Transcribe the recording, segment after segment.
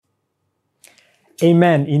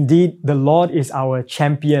Amen. Indeed, the Lord is our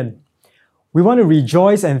champion. We want to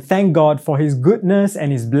rejoice and thank God for His goodness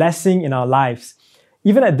and His blessing in our lives.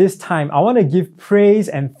 Even at this time, I want to give praise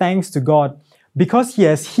and thanks to God because He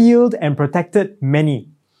has healed and protected many.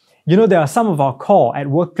 You know, there are some of our core at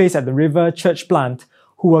Workplace at the River church plant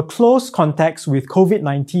who were close contacts with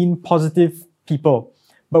COVID-19 positive people.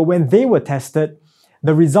 But when they were tested,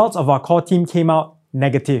 the results of our core team came out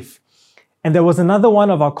negative. And there was another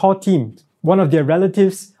one of our core team, one of their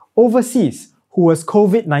relatives overseas, who was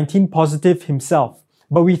COVID-19 positive himself.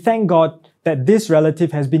 But we thank God that this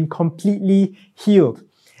relative has been completely healed.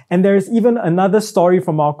 And there is even another story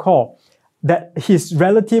from our core that his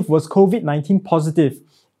relative was COVID-19 positive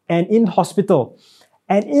and in hospital.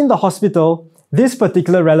 And in the hospital, this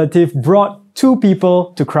particular relative brought 2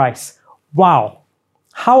 people to Christ. Wow!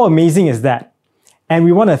 How amazing is that? And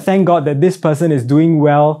we want to thank God that this person is doing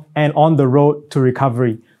well and on the road to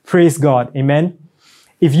recovery. Praise God. Amen.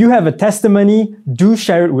 If you have a testimony, do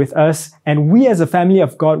share it with us. And we as a family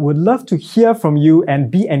of God would love to hear from you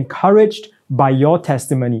and be encouraged by your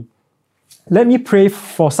testimony. Let me pray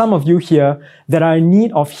for some of you here that are in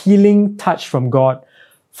need of healing touch from God.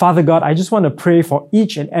 Father God, I just want to pray for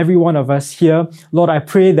each and every one of us here. Lord, I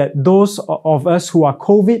pray that those of us who are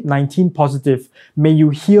COVID-19 positive, may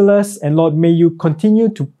you heal us, and Lord, may you continue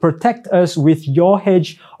to protect us with your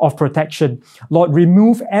hedge of protection. Lord,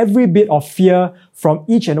 remove every bit of fear from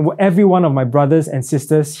each and every one of my brothers and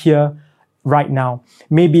sisters here right now.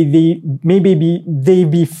 Maybe they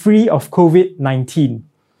be free of COVID-19.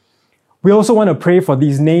 We also want to pray for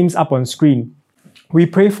these names up on screen. We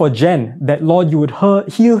pray for Jen, that Lord, you would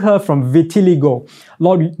heal her from vitiligo.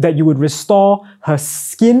 Lord, that you would restore her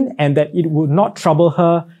skin and that it would not trouble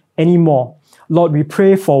her anymore. Lord, we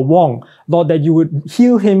pray for Wong, Lord, that you would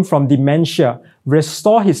heal him from dementia,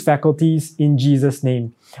 restore his faculties in Jesus'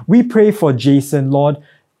 name. We pray for Jason, Lord.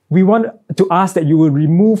 We want to ask that you would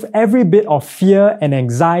remove every bit of fear and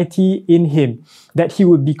anxiety in him, that he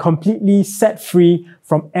would be completely set free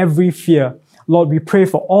from every fear. Lord, we pray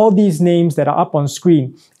for all these names that are up on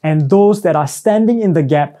screen and those that are standing in the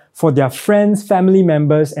gap for their friends, family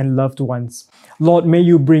members, and loved ones. Lord, may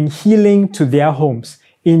you bring healing to their homes.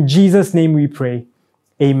 In Jesus' name we pray.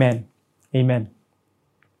 Amen. Amen.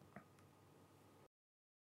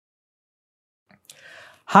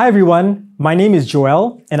 Hi everyone, my name is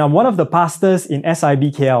Joel and I'm one of the pastors in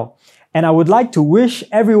SIBKL. And I would like to wish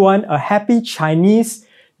everyone a happy Chinese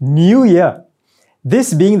New Year.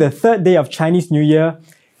 This being the 3rd day of Chinese New Year,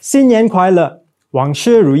 新年快乐，万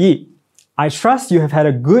事如意. I trust you have had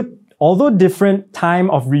a good, although different, time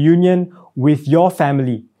of reunion with your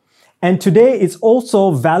family. And today is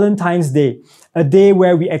also Valentine's Day, a day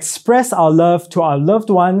where we express our love to our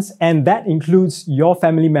loved ones, and that includes your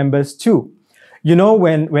family members too. You know,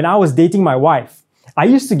 when I was dating my wife, I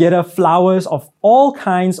used to get her flowers of all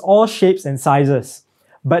kinds, all shapes and sizes.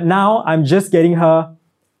 But now I'm just getting her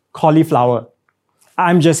cauliflower.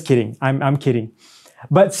 I'm just kidding. I'm kidding.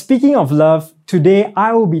 But speaking of love, today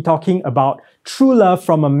I will be talking about true love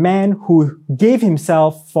from a man who gave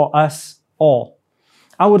himself for us all.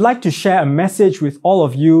 I would like to share a message with all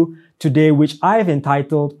of you today, which I have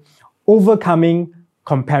entitled Overcoming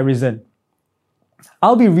Comparison.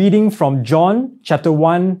 I'll be reading from John chapter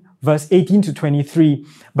 1, verse 18 to 23,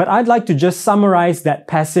 but I'd like to just summarize that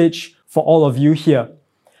passage for all of you here.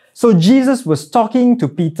 So Jesus was talking to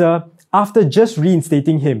Peter after just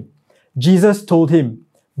reinstating him. Jesus told him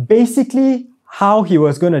basically how he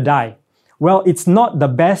was going to die. Well, it's not the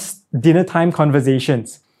best dinner time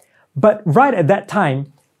conversations. But right at that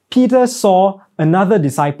time, Peter saw another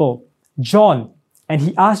disciple, John, and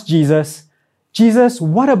he asked Jesus, Jesus,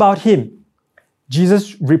 what about him?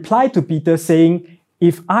 Jesus replied to Peter saying,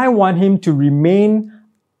 if I want him to remain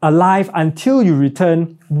alive until you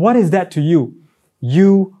return, what is that to you?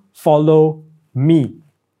 You follow me.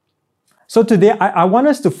 So today, I want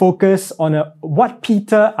us to focus on what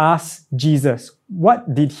Peter asked Jesus.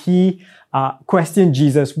 What did he question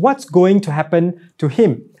Jesus? What's going to happen to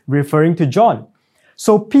him? Referring to John.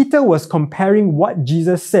 So Peter was comparing what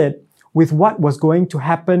Jesus said with what was going to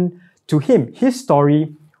happen to him, his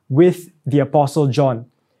story with the Apostle John.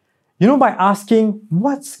 You know, by asking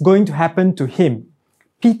what's going to happen to him,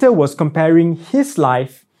 Peter was comparing his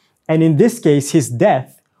life, and in this case, his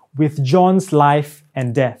death, with John's life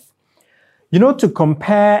and death. You know, to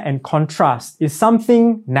compare and contrast is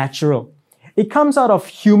something natural. It comes out of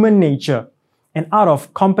human nature and out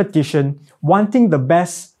of competition, wanting the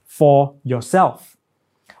best for yourself.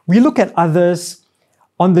 We look at others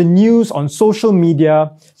on the news, on social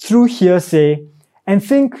media, through hearsay, and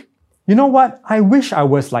think, you know what? I wish I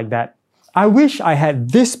was like that. I wish I had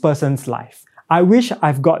this person's life. I wish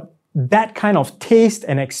I've got that kind of taste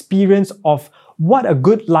and experience of what a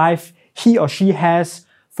good life he or she has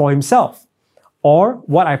for himself, or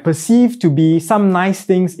what I perceive to be some nice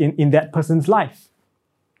things in that person's life.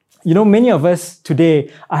 You know, many of us today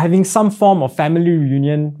are having some form of family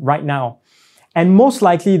reunion right now. And most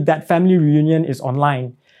likely that family reunion is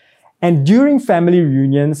online. And during family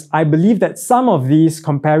reunions, I believe that some of these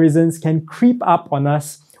comparisons can creep up on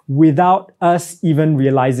us without us even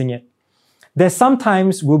realizing it. There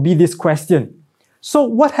sometimes will be this question. So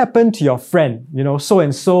what happened to your friend? You know,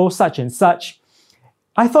 so-and-so, such and such.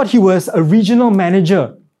 I thought he was a regional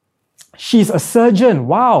manager. She's a surgeon.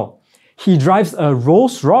 Wow. He drives a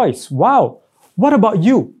Rolls Royce. Wow. What about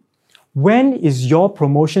you? When is your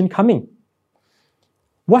promotion coming?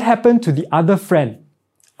 What happened to the other friend?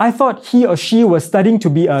 I thought he or she was studying to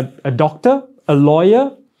be a doctor, a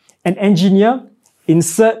lawyer, an engineer.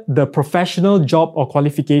 Insert the professional job or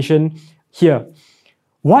qualification here.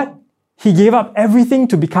 What? He gave up everything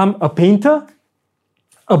to become a painter,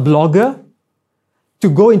 a blogger, to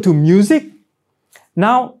go into music?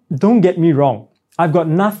 Now, don't get me wrong. I've got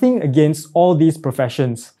nothing against all these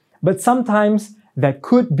professions, but sometimes there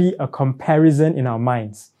could be a comparison in our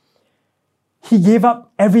minds. He gave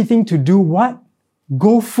up everything to do what?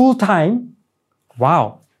 Go full-time?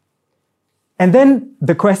 Wow. And then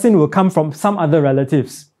the question will come from some other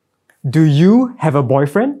relatives. Do you have a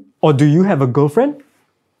boyfriend? Or do you have a girlfriend?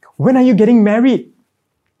 When are you getting married?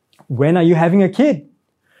 When are you having a kid?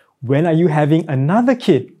 When are you having another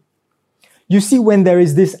kid? You see, when there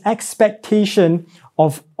is this expectation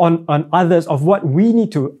on others of what we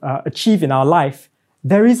need to achieve in our life,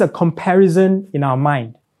 there is a comparison in our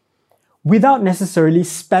mind without necessarily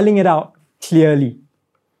spelling it out clearly.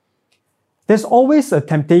 There's always a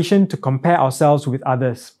temptation to compare ourselves with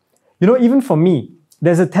others. You know, even for me,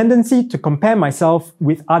 there's a tendency to compare myself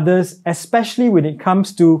with others, especially when it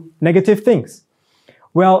comes to negative things.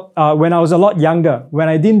 Well, when I was a lot younger, when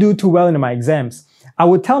I didn't do too well in my exams, I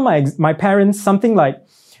would tell my parents something like,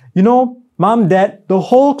 you know, Mom, Dad, the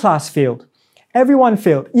whole class failed. Everyone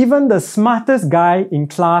failed. Even the smartest guy in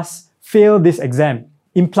class failed this exam,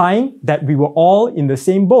 implying that we were all in the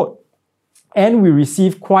same boat. And we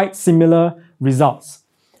received quite similar results.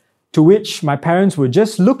 To which my parents would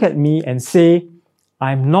just look at me and say,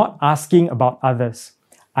 I'm not asking about others.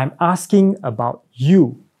 I'm asking about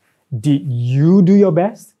you. Did you do your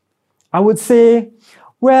best? I would say,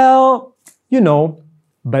 well, you know,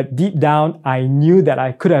 but deep down, I knew that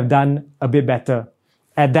I could have done a bit better.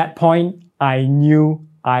 At that point, I knew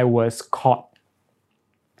I was caught.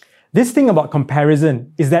 This thing about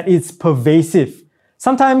comparison is that it's pervasive.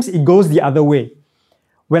 Sometimes it goes the other way.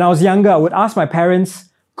 When I was younger, I would ask my parents,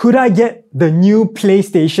 could I get the new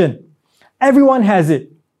PlayStation? Everyone has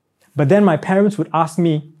it. But then my parents would ask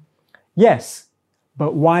me, yes,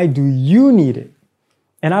 but why do you need it?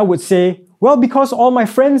 And I would say, well, because all my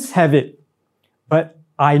friends have it. But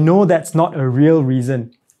I know that's not a real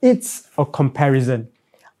reason. It's a comparison.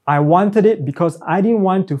 I wanted it because I didn't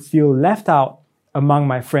want to feel left out among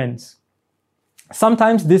my friends.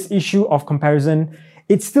 Sometimes this issue of comparison,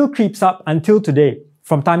 it still creeps up until today,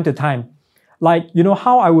 from time to time. Like, you know,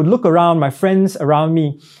 how I would look around my friends around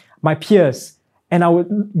me, my peers, and I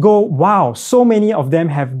would go, wow, so many of them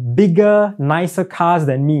have bigger, nicer cars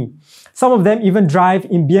than me. Some of them even drive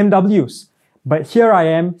in BMWs. But here I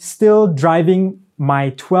am, still driving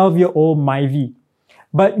my 12-year-old Myvi.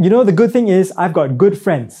 But you know, the good thing is I've got good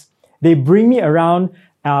friends. They bring me around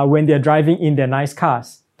when they're driving in their nice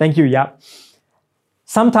cars. Thank you, Yap.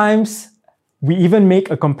 Sometimes we even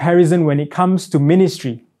make a comparison when it comes to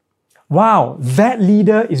ministry. Wow, that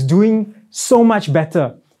leader is doing so much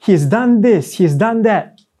better. He has done this, he has done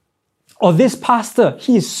that. Or this pastor,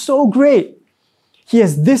 he is so great. He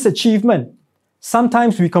has this achievement.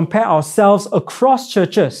 Sometimes we compare ourselves across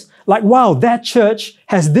churches. Like, wow, that church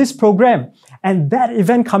has this program and that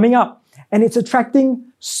event coming up, and it's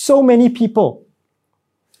attracting so many people.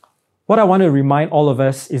 What I want to remind all of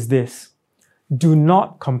us is this. Do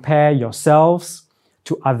not compare yourselves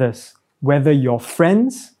to others, whether your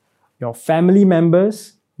friends, your family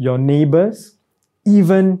members, your neighbors,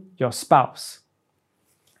 even your spouse.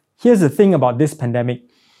 Here's the thing about this pandemic,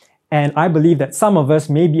 and I believe that some of us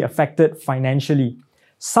may be affected financially.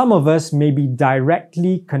 Some of us may be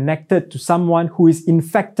directly connected to someone who is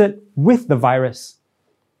infected with the virus.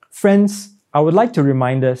 Friends, I would like to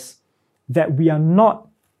remind us that we are not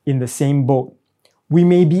in the same boat. We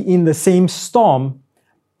may be in the same storm,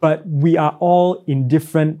 but we are all in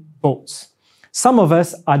different boats. Some of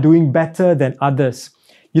us are doing better than others.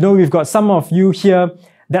 You know, we've got some of you here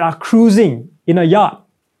that are cruising in a yacht,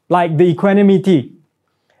 like the Equanimity.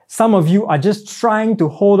 Some of you are just trying to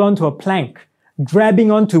hold on to a plank,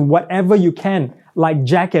 grabbing onto whatever you can, like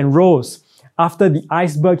Jack and Rose after the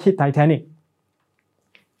iceberg hit Titanic,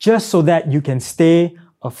 just so that you can stay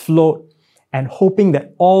afloat and hoping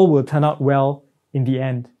that all will turn out well in the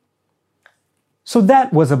end. So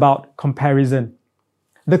that was about comparison.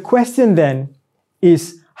 The question then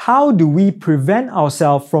is, how do we prevent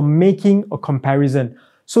ourselves from making a comparison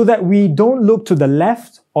so that we don't look to the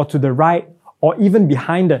left or to the right or even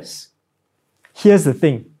behind us? Here's the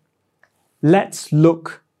thing. Let's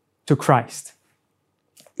look to Christ.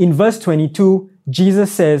 In verse 22,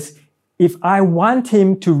 Jesus says, "If I want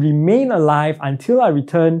him to remain alive until I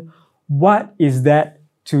return, what is that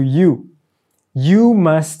to you? You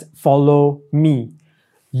must follow me."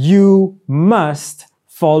 You must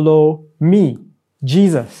follow me,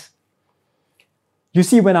 Jesus. You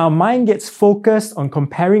see, when our mind gets focused on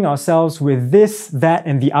comparing ourselves with this, that,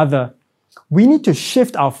 and the other, we need to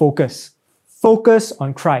shift our focus. Focus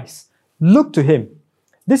on Christ. Look to him.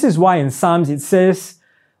 This is why in Psalms it says,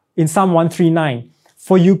 in Psalm 139,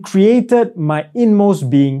 "For you created my inmost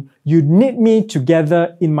being, you knit me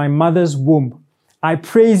together in my mother's womb. I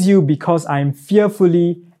praise you because I am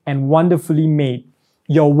fearfully and wonderfully made.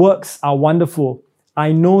 Your works are wonderful.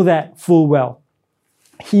 I know that full well."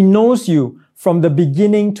 He knows you from the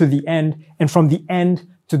beginning to the end and from the end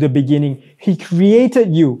to the beginning. He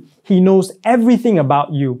created you. He knows everything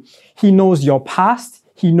about you. He knows your past.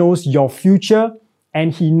 He knows your future,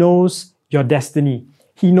 and he knows your destiny.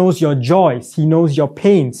 He knows your joys. He knows your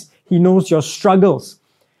pains. He knows your struggles.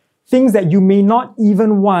 Things that you may not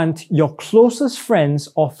even want your closest friends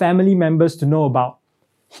or family members to know about.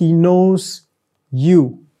 He knows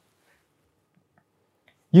you.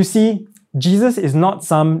 You see, Jesus is not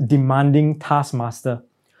some demanding taskmaster.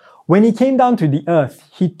 When he came down to the earth,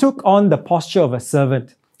 he took on the posture of a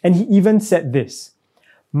servant, and he even said this,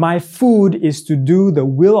 "My food is to do the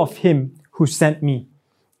will of him who sent me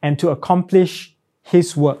and to accomplish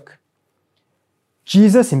his work."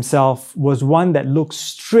 Jesus himself was one that looked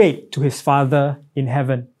straight to his Father in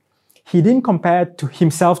heaven. He didn't compare to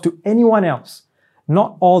himself to anyone else,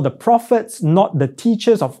 not all the prophets, not the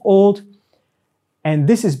teachers of old. And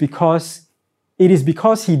this is because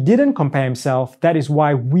he didn't compare himself. That is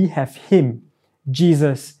why we have him,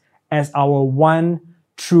 Jesus, as our one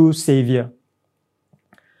true Savior.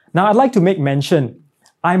 Now, I'd like to make mention,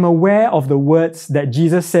 I'm aware of the words that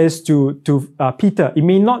Jesus says to Peter. It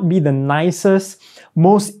may not be the nicest,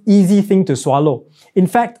 most easy thing to swallow. In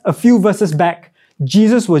fact, a few verses back,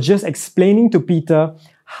 Jesus was just explaining to Peter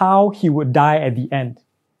how he would die at the end.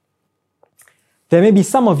 There may be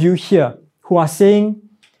some of you here who are saying,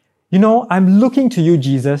 I'm looking to you,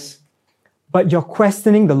 Jesus, but you're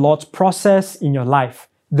questioning the Lord's process in your life,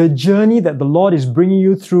 the journey that the Lord is bringing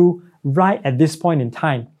you through right at this point in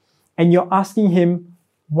time. And you're asking him,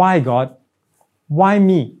 why God? Why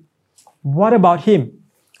me? What about him?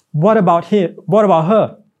 What about him? What about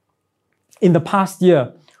her? In the past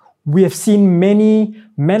year, we have seen many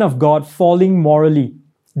men of God falling morally,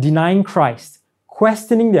 denying Christ,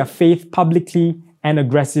 questioning their faith publicly and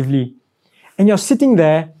aggressively. And you're sitting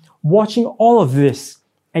there watching all of this,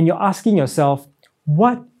 and you're asking yourself,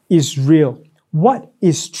 what is real? What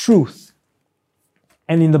is truth?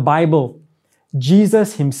 And in the Bible,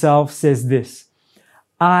 Jesus himself says this,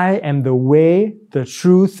 "I am the way, the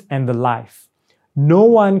truth, and the life. No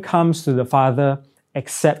one comes to the Father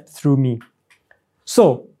except through me."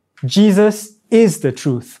 So, Jesus is the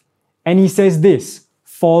truth. And he says this,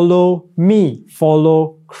 follow me,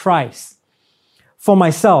 follow Christ. For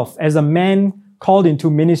myself, as a man called into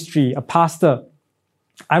ministry, a pastor,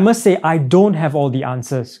 I must say I don't have all the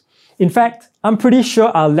answers. In fact, I'm pretty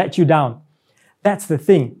sure I'll let you down. That's the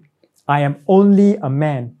thing. I am only a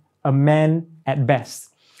man at best.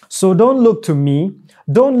 So don't look to me,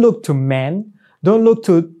 don't look to man, don't look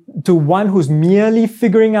to one who's merely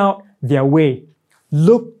figuring out their way.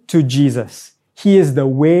 Look to Jesus. He is the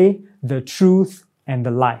way, the truth, and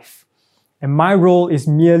the life. And my role is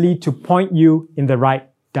merely to point you in the right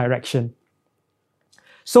direction.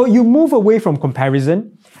 So you move away from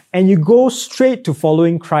comparison and you go straight to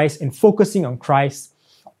following Christ and focusing on Christ.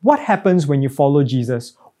 What happens when you follow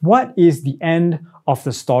Jesus? What is the end of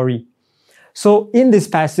the story? So in this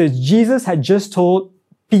passage, Jesus had just told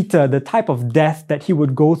Peter the type of death that he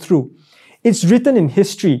would go through. It's written in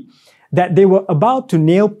history that they were about to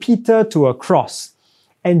nail Peter to a cross.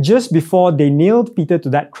 And just before they nailed Peter to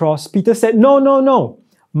that cross, Peter said, No.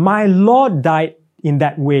 My Lord died in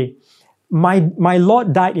that way. My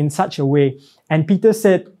Lord died in such a way. And Peter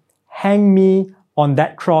said, hang me on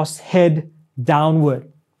that cross, head downward.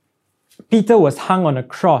 Peter was hung on a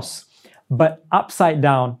cross, but upside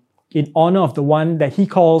down in honor of the one that he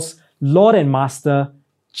calls Lord and Master,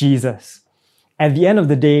 Jesus. At the end of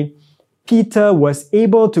the day, Peter was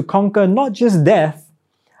able to conquer not just death,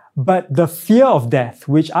 but the fear of death,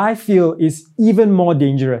 which I feel is even more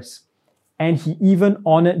dangerous. And he even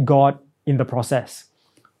honored God in the process.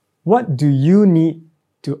 What do you need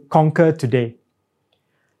to conquer today?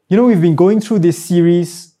 You know, we've been going through this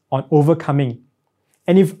series on overcoming.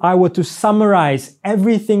 And if I were to summarize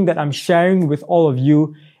everything that I'm sharing with all of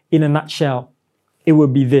you in a nutshell, it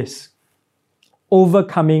would be this: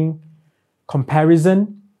 overcoming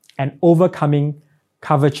comparison and overcoming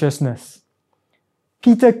covetousness.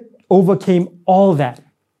 Peter overcame all that.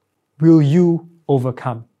 Will you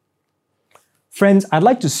overcome? Friends, I'd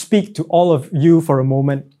like to speak to all of you for a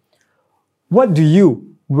moment. What do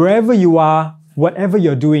you, wherever you are, whatever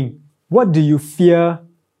you're doing, what do you fear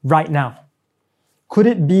right now? Could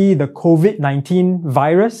it be the COVID-19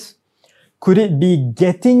 virus? Could it be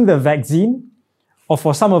getting the vaccine? Or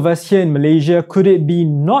for some of us here in Malaysia, could it be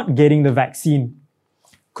not getting the vaccine?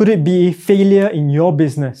 Could it be failure in your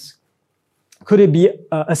business? Could it be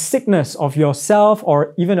a sickness of yourself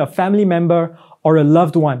or even a family member or a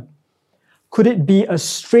loved one? Could it be a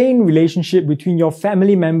strained relationship between your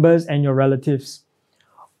family members and your relatives?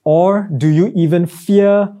 Or do you even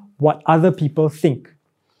fear what other people think?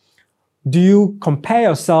 Do you compare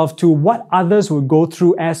yourself to what others will go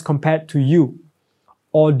through as compared to you?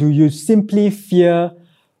 Or do you simply fear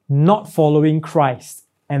not following Christ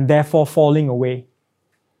and therefore falling away?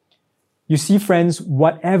 You see, friends,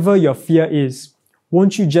 whatever your fear is,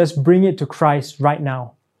 won't you just bring it to Christ right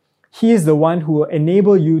now? He is the one who will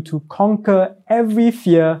enable you to conquer every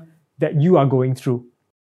fear that you are going through.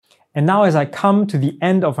 And now, as I come to the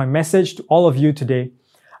end of my message to all of you today,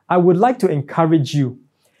 I would like to encourage you.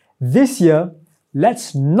 This year,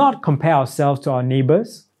 let's not compare ourselves to our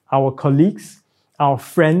neighbors, our colleagues, our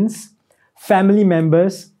friends, family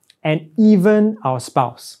members, and even our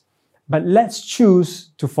spouse. But let's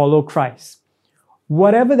choose to follow Christ.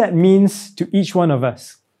 Whatever that means to each one of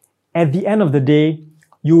us, at the end of the day,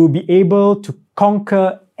 you will be able to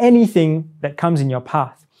conquer anything that comes in your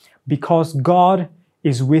path because God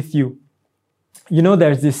is with you. You know,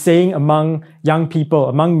 there's this saying among young people,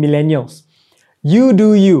 among millennials, you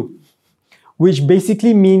do you, which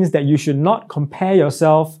basically means that you should not compare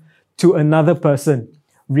yourself to another person,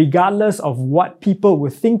 regardless of what people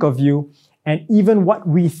will think of you and even what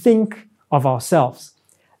we think of ourselves.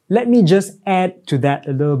 Let me just add to that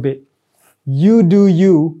a little bit. You do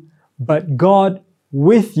you, but God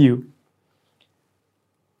with you.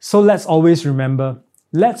 So let's always remember,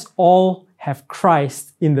 let's all have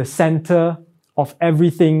Christ in the center of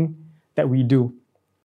everything that we do.